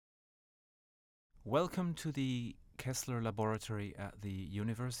Welcome to the Kessler Laboratory at the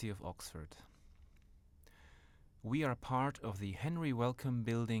University of Oxford. We are part of the Henry Wellcome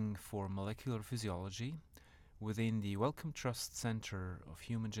Building for Molecular Physiology within the Wellcome Trust Center of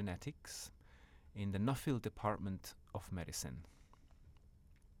Human Genetics in the Nuffield Department of Medicine.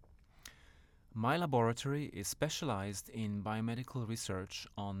 My laboratory is specialized in biomedical research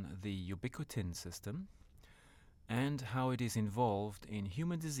on the ubiquitin system and how it is involved in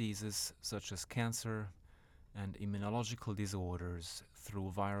human diseases such as cancer and immunological disorders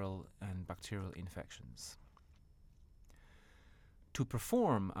through viral and bacterial infections. To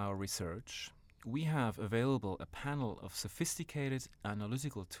perform our research, we have available a panel of sophisticated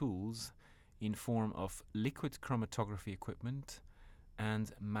analytical tools in form of liquid chromatography equipment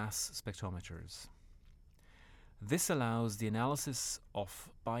and mass spectrometers. This allows the analysis of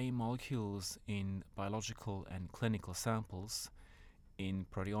biomolecules in biological and clinical samples in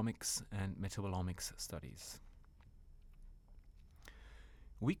proteomics and metabolomics studies.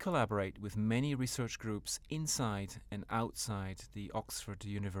 We collaborate with many research groups inside and outside the Oxford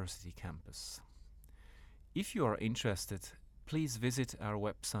University campus. If you are interested, please visit our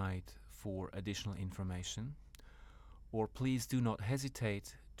website for additional information, or please do not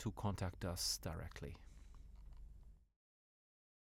hesitate to contact us directly.